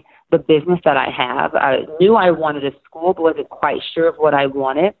way. The business that I have, I knew I wanted a school, but wasn't quite sure of what I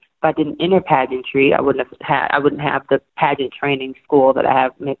wanted. If I didn't enter pageantry, I wouldn't have the pageant training school that I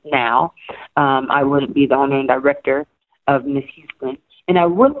have now. I wouldn't be the owner and director of Miss Houston. And I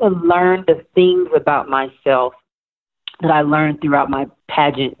wouldn't have learned the things about myself that I learned throughout my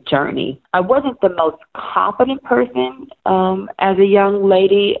pageant journey. I wasn't the most confident person as a young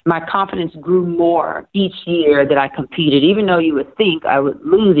lady. My confidence grew more each year that I competed, even though you would think I would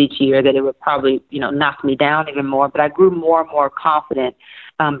lose each year, that it would probably, knock me down even more. But I grew more and more confident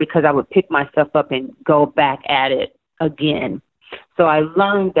because I would pick myself up and go back at it again. So I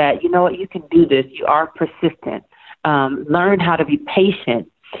learned that, you can do this. You are persistent. Learn how to be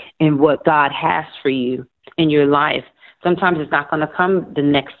patient in what God has for you in your life. Sometimes it's not going to come the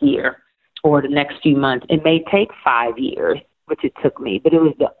next year or the next few months. It may take 5 years, which it took me, but it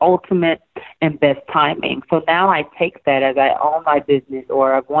was the ultimate and best timing. So now I take that as I own my business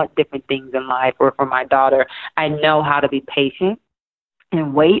or I want different things in life, or for my daughter, I know how to be patient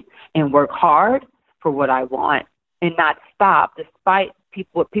and wait and work hard for what I want and not stop despite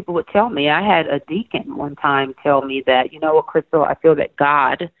what people would tell me. I had a deacon one time tell me that, Crystal, I feel that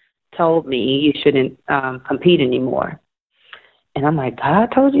God told me you shouldn't compete anymore. And I'm like, God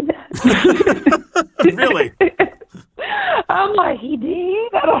told you that? Really? I'm like, he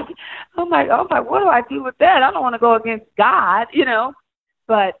did? I'm like, what do I do with that? I don't want to go against God,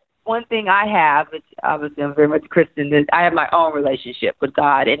 But one thing I have, which obviously I'm very much Christian, is I have my own relationship with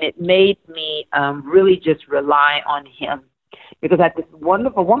God. And it made me really just rely on him because I had this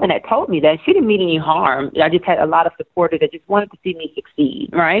wonderful woman that told me that she didn't mean any harm. I just had a lot of supporters that just wanted to see me succeed,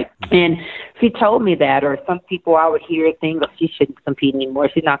 right? And she told me that, or some people I would hear things, she shouldn't compete anymore.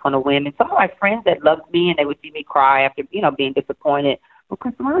 She's not going to win. And some of my friends that loved me and they would see me cry after, being disappointed. Well,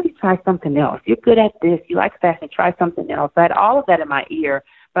 Chris, why don't you try something else? You're good at this. You like fashion. Try something else. I had all of that in my ear,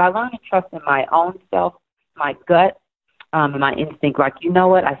 but I learned to trust in my own self, my gut, and my instinct. Like, you know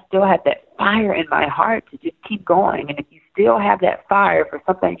what? I still have that fire in my heart to just keep going. And if you still have that fire for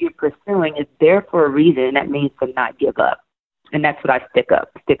something you're pursuing, it's there for a reason. That means to not give up. And that's what I stick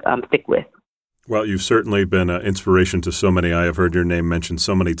with. Well, you've certainly been an inspiration to so many. I have heard your name mentioned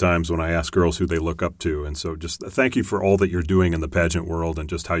so many times when I ask girls who they look up to. And so just thank you for all that you're doing in the pageant world and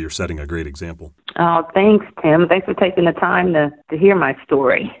just how you're setting a great example. Oh, thanks, Tim. Thanks for taking the time to hear my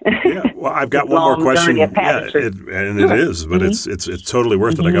story. Yeah, well, I've got one more question. It is, but it's totally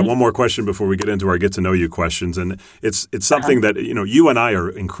worth it. I got one more question before we get into our get to know you questions, and it's something that you and I are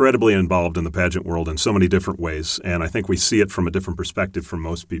incredibly involved in the pageant world in so many different ways, and I think we see it from a different perspective from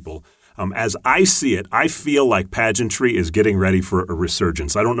most people. As I see it, I feel like pageantry is getting ready for a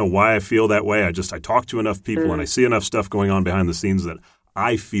resurgence. I don't know why I feel that way. I talk to enough people and I see enough stuff going on behind the scenes that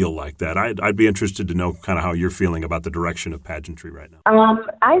I feel like that. I'd be interested to know kind of how you're feeling about the direction of pageantry right now.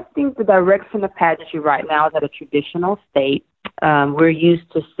 I think the direction of pageantry right now is at a traditional state. We're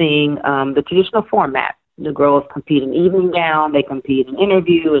used to seeing the traditional format. The girls compete in evening gown, they compete in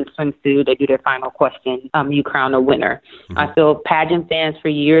interview and swimsuit, they do their final question, you crown a winner. Mm-hmm. I feel pageant fans for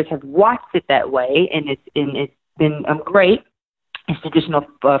years have watched it that way, and it's been great. It's traditional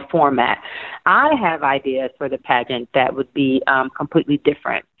format. I have ideas for the pageant that would be completely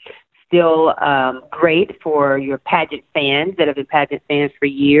different. Still great for your pageant fans that have been pageant fans for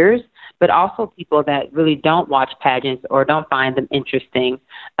years, but also people that really don't watch pageants or don't find them interesting.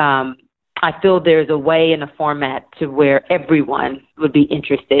 I feel there's a way in a format to where everyone would be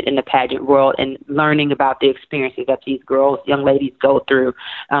interested in the pageant world and learning about the experiences that these girls, young ladies go through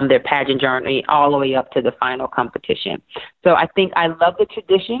their pageant journey all the way up to the final competition. So I think I love the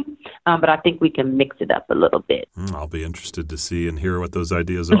tradition, but I think we can mix it up a little bit. I'll be interested to see and hear what those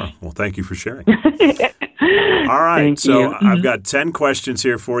ideas are. Well, thank you for sharing. All right. So I've got 10 questions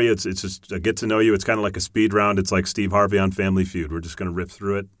here for you. It's just a get to know you. It's kind of like a speed round. It's like Steve Harvey on Family Feud. We're just going to rip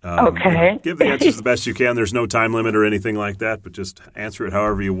through it. Okay. Give the answers the best you can. There's no time limit or anything like that, but just answer it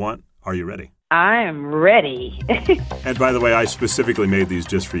however you want. Are you ready? I am ready. And by the way, I specifically made these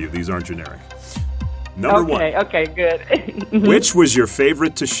just for you. These aren't generic. Number one. Okay, good. Which was your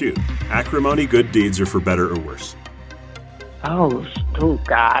favorite to shoot? Acrimony, Good Deeds, or For Better or Worse? Oh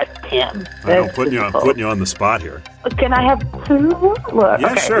God, Tim. I'm putting you on the spot here. Can I have two? Look,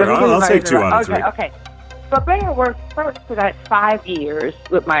 yeah, sure. I'll take two out of three. Okay. For Better or Worse, first for that 5 years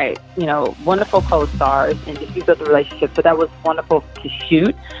with my, wonderful co-stars and just built the relationship. So that was wonderful to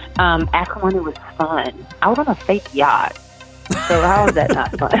shoot. Acrimony was fun. I was on a fake yacht. So how was that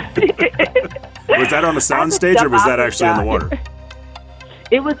not fun? Was that on a sound stage or was that actually in the water?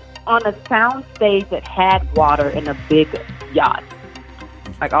 It was on a sound stage that had water in a big yacht,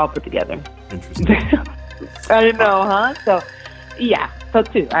 like all put together. Interesting. I didn't know, huh? So, yeah. So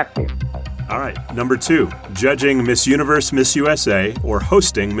two. I have two. All right. Number 2, judging Miss Universe, Miss USA, or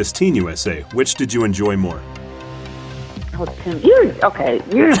hosting Miss Teen USA. Which did you enjoy more? Oh, Tim,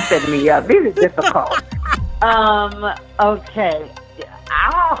 you're setting me up. These are difficult. Okay.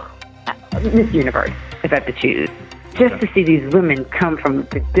 Miss Universe, if I had to choose. Just to see these women come from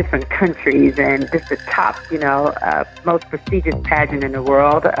different countries and just the top, most prestigious pageant in the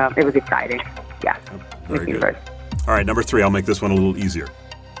world, it was exciting. Yeah, Miss Universe. All right, number 3, I'll make this one a little easier.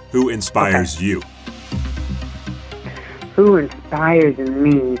 Who inspires you? Who inspires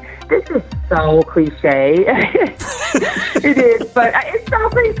me? This is so cliche. It is, but it's so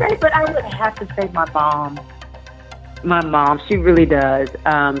cliche, but I would have to say my mom. My mom, she really does.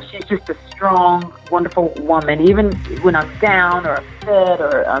 She's just a strong, wonderful woman. Even when I'm down or upset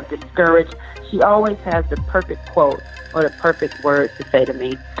or discouraged, she always has the perfect quote or the perfect words to say to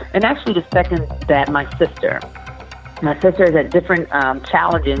me. And actually, to second that, my sister. My sister has had different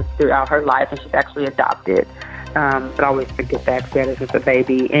challenges throughout her life, and she's actually adopted. But I always forget that because she had her as a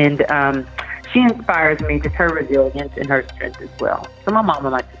baby. And she inspires me, just her resilience and her strength as well. So my mom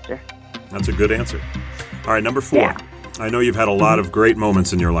and my sister. That's a good answer. All right, number 4. Yeah. I know you've had a lot of great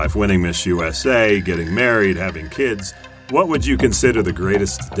moments in your life, winning Miss USA, getting married, having kids. What would you consider the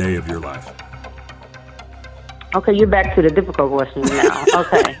greatest day of your life? Okay, you're back to the difficult question now.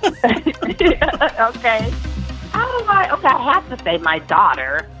 Okay. Okay. I have to say my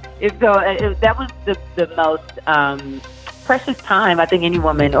daughter. That was the most precious time I think any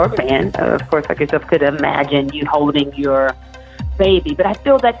woman or man, of course, like yourself, could imagine you holding your baby, but I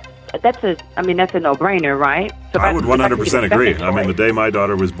feel that's a no-brainer, right? So I would 100% agree. I mean, the day my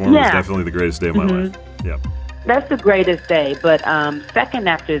daughter was born was definitely the greatest day of my life. Yeah. That's the greatest day. But second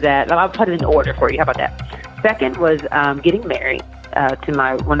after that, I'll put it in order for you. How about that? Second was getting married to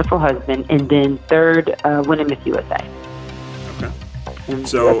my wonderful husband, and then third, winning Miss USA. Okay.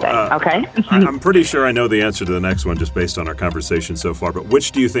 So, I'm pretty sure I know the answer to the next one just based on our conversation so far, but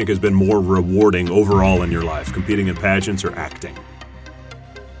which do you think has been more rewarding overall in your life, competing in pageants or acting?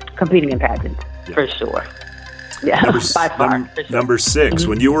 Competing in pageants, for sure. Yeah, by far. For sure. Number 6,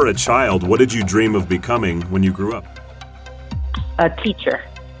 when you were a child, what did you dream of becoming when you grew up? A teacher.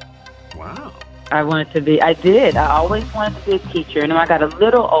 Wow. I did. I always wanted to be a teacher. And when I got a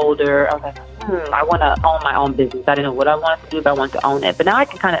little older, I was like, I want to own my own business. I didn't know what I wanted to do, but I wanted to own it. But now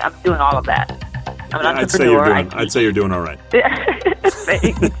I'm doing all of that. I'm an entrepreneur. I'd say you're doing all right.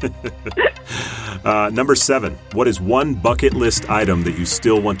 Number 7, what is one bucket list item that you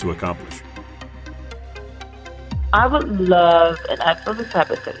still want to accomplish? I would love, and I feel this type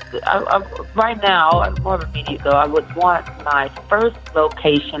of thing. Right now, I'm more of immediate though. I would want my first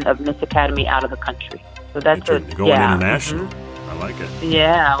location of Miss Academy out of the country. So that's going international. I like it.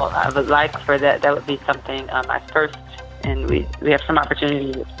 Yeah, I would like for that. That would be something. My first, and we have some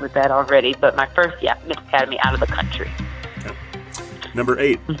opportunities with that already. But my first, Miss Academy out of the country. Okay. Number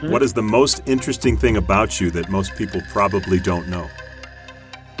 8, what is the most interesting thing about you that most people probably don't know?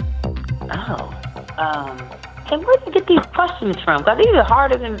 And where do you get these questions from? Because these are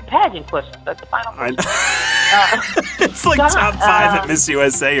harder than pageant questions. Like the final question. It's like top 5 at Miss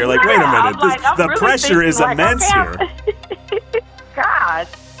USA. You're like, wait a minute. The really pressure is immense here. God.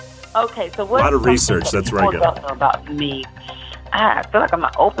 Okay, so what? A lot of research. That's right. People don't know about me. I feel like I'm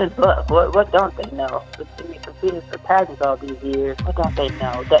an open book. What don't they know? Competing for pageants all these years. What don't they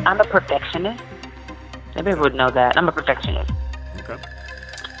know? That I'm a perfectionist. Everybody would know that. I'm a perfectionist. Okay.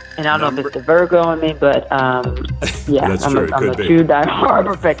 And I don't know if it's the Virgo in me, but That's I'm true. a true die-hard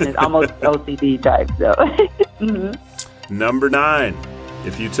perfectionist, almost OCD type. So, Number 9,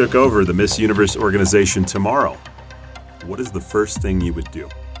 if you took over the Miss Universe organization tomorrow, what is the first thing you would do?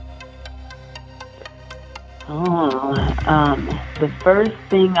 The first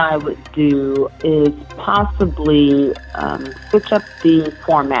thing I would do is possibly switch up the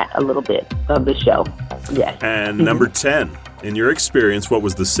format a little bit of the show. Yes. And number 10. In your experience, what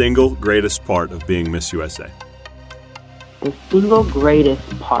was the single greatest part of being Miss USA? The single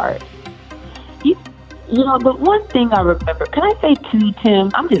greatest part. You know, the one thing I remember, can I say 2,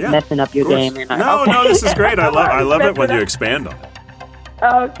 Tim? I'm just messing up your game. No, this is great. I love it when you expand on it.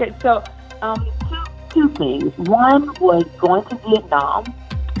 Okay, so two things. One was going to Vietnam.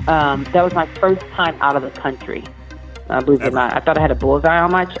 That was my first time out of the country. Believe it or not. I thought I had a bullseye on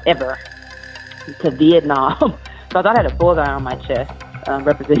my ever to Vietnam. So I thought I had a bullseye on my chest,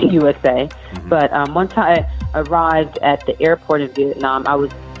 representing USA. But once I arrived at the airport in Vietnam, I was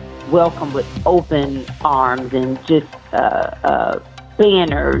welcomed with open arms and just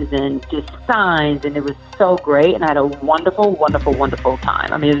banners and just signs, and it was so great. And I had a wonderful, wonderful, wonderful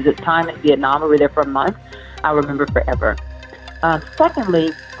time. I mean, it was a time in Vietnam. We were there for a month. I remember forever.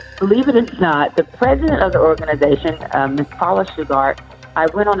 Secondly, believe it or not, the president of the organization, Ms. Paula Shugart, I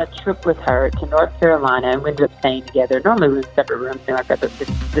went on a trip with her to North Carolina and we ended up staying together. Normally we were in separate rooms, things like that, but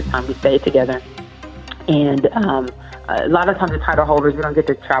this time we stayed together. And a lot of times the title holders, we don't get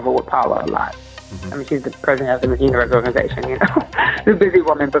to travel with Paula a lot. I mean, she's the president of the Miss Universe organization, you know. She's a busy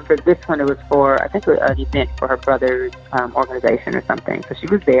woman, but for this one it was for, I think, an event for her brother's organization or something. So she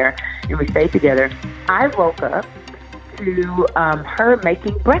was there and we stayed together. I woke up to her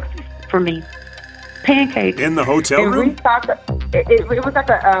making breakfast for me. Pancakes. In the hotel room? It was like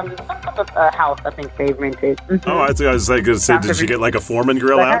a house, I think they rented. Oh, I was like going to say, did she get like a Foreman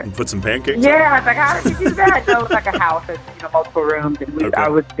grill out and put some pancakes on? Yeah, I was like, how did you do that? No, it was like a house with multiple rooms, and I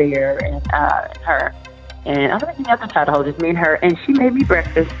was there, and her. And I was like, the other title holders, me and her, and she made me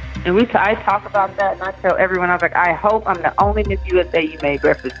breakfast. And I talk about that, and I tell everyone, I was like, I hope I'm the only Miss USA you made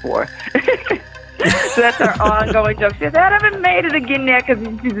breakfast for. So that's our ongoing joke. She said, I haven't made it again yet, because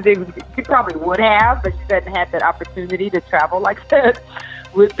she probably would have, but she hadn't had that opportunity to travel like that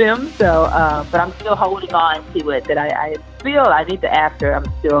with them. So, but I'm still holding on to it, that I feel I need to ask her.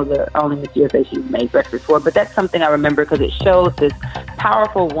 I'm still the only Miss USA she's made breakfast for. But that's something I remember because it shows this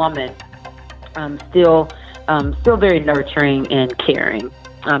powerful woman still very nurturing and caring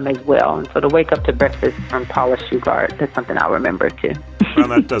as well. And so to wake up to breakfast from Paula Shugart, that's something I'll remember too. Well,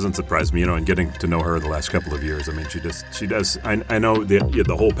 that doesn't surprise me, and getting to know her the last couple of years. I mean, she does. I know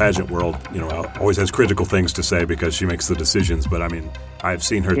the whole pageant world, always has critical things to say because she makes the decisions. But I mean, I've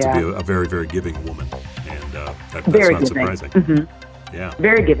seen her to be a very, very giving woman, and and that's Very not giving. surprising. Mm-hmm. Yeah.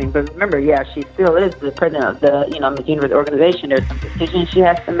 Very giving. But remember, she still is the president of the, Miss Universe organization. There's some decisions she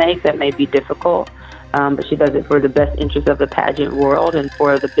has to make that may be difficult, but she does it for the best interest of the pageant world and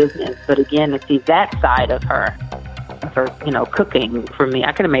for the business. But again, to see that side of her, cooking for me,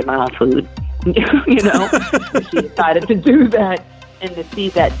 I could have made my own food, but she decided to do that. And to see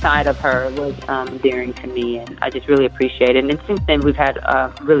that side of her was endearing to me, and I just really appreciate it. And since then, we've had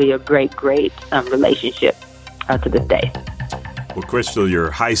really a great relationship to this day. Well, Crystal, your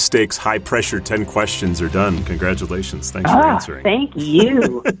high-stakes, high-pressure 10 questions are done. Congratulations. Thanks for answering. Thank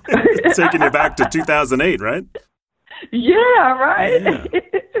you. Taking you back to 2008, right? Yeah, right. Yeah.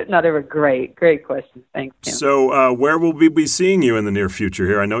 No, they were great questions. Thanks, Tim. So where will we be seeing you in the near future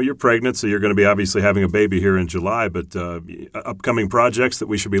here? I know you're pregnant, so you're going to be obviously having a baby here in July, but upcoming projects that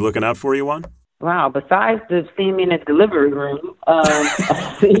we should be looking out for you on? Wow, besides the seeing me in the delivery room,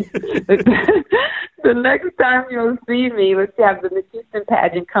 the next time you'll see me, let's have the Miss Houston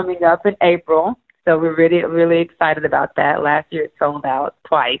pageant coming up in April. So we're really, really excited about that. Last year it sold out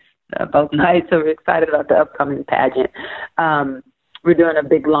twice, both nights, so we're excited about the upcoming pageant. We're doing a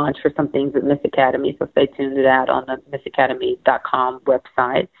big launch for some things at Miss Academy, so stay tuned to that on the MissAcademy.com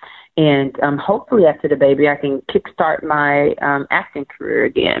website. And hopefully after the baby, I can kickstart my acting career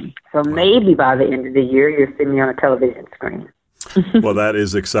again. So maybe by the end of the year, you'll see me on a television screen. Well, that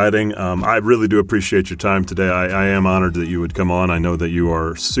is exciting. I really do appreciate your time today. I am honored that you would come on. I know that you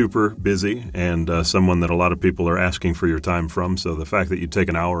are super busy and someone that a lot of people are asking for your time from. So the fact that you take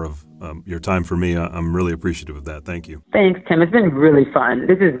an hour of your time for me, I'm really appreciative of that. Thank you. Thanks, Tim. It's been really fun.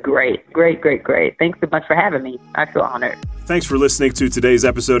 This is great. Thanks so much for having me. I feel honored. Thanks for listening to today's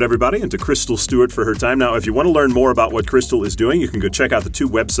episode, everybody, and to Crystal Stewart for her time. Now, if you want to learn more about what Crystal is doing, you can go check out the two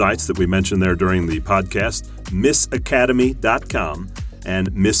websites that we mentioned there during the podcast, MissAcademy.com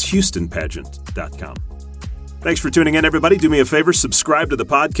and MissHoustonPageant.com. Thanks for tuning in, everybody. Do me a favor, subscribe to the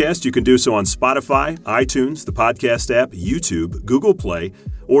podcast. You can do so on Spotify, iTunes, the podcast app, YouTube, Google Play,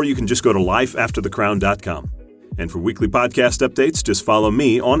 or you can just go to lifeafterthecrown.com. And for weekly podcast updates, just follow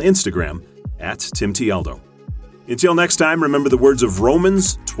me on Instagram @TimTialdo. Until next time, remember the words of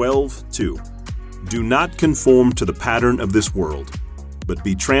Romans 12:2. Do not conform to the pattern of this world, but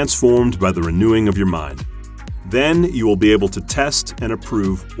be transformed by the renewing of your mind. Then you will be able to test and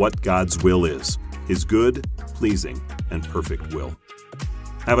approve what God's will is, His good, pleasing, and perfect will.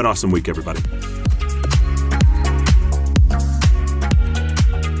 Have an awesome week, everybody.